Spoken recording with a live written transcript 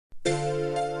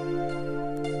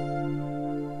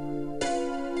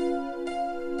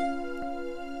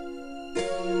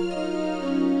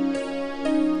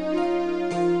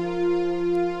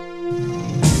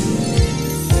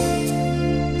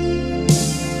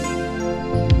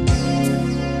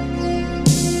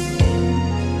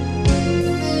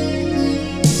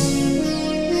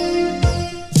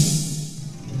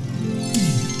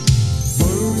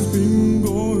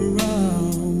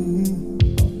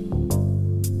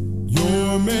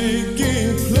You're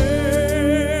making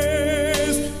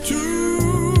plans to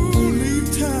leave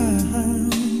town.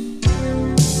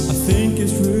 I think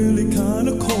it's really kind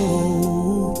of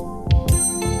cold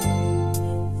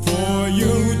for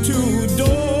you to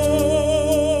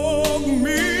dog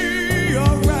me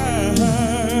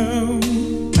around.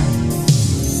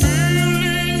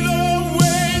 Feeling the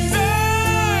way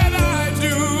that I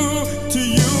do to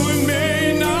you, it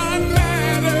may not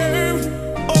matter.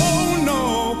 Oh no,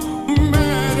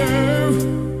 matter.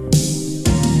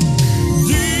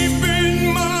 Deep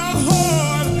in my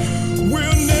heart,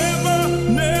 we'll never,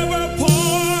 never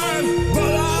part.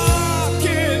 But I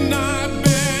cannot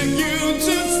beg you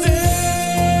to stay.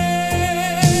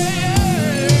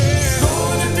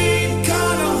 Gonna be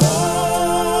kinda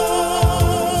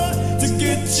hard to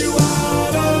get you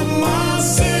out of my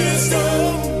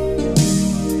system.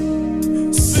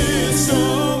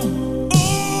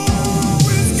 Oh,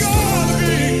 it's gonna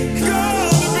be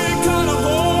kinda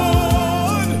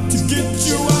hard to get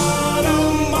you out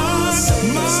of my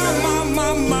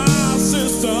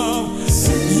system.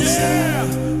 Yeah.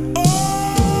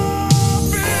 Oh,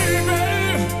 baby.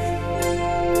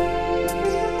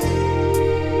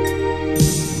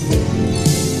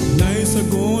 Nights are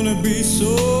gonna be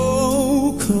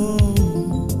so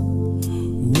cold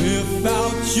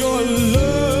without your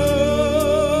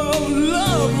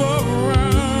love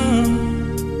around.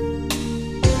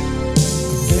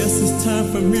 Guess it's time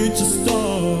for me to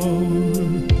start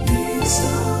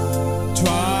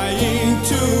trying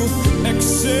to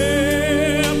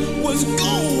accept what's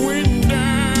going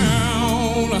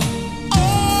down.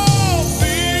 Oh,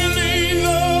 feeling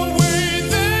the way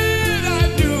that I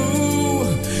do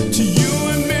to you,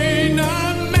 it may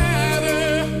not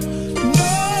matter.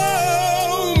 No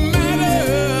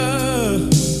matter.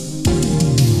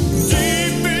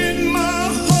 Deep in my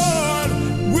heart,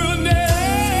 we'll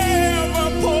never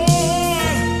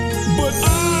part. But I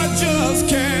just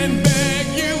can't beg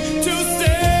you to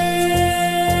stay.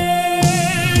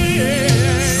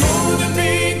 Gonna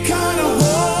be kinda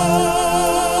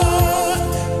hard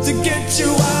to get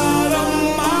you out of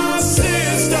my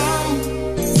system.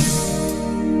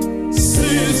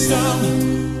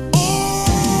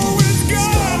 Oh, it's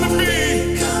gonna be.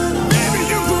 Baby,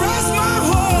 you cross my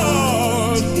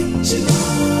heart.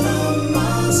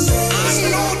 I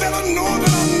know that I know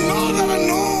that I know that I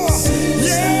know.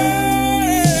 Yeah.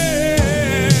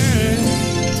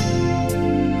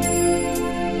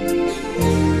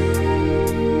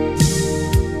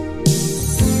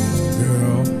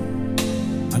 Girl,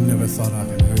 I never thought I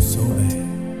could hurt so bad.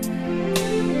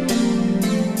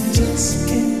 Just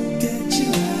can't get you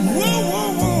out. Whoa, whoa,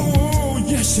 whoa, whoa.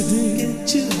 Yes, you did. Get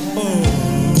you Oh,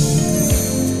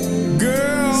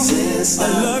 girl, I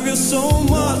love you so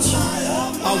much.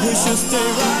 I wish you'd stay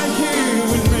right here.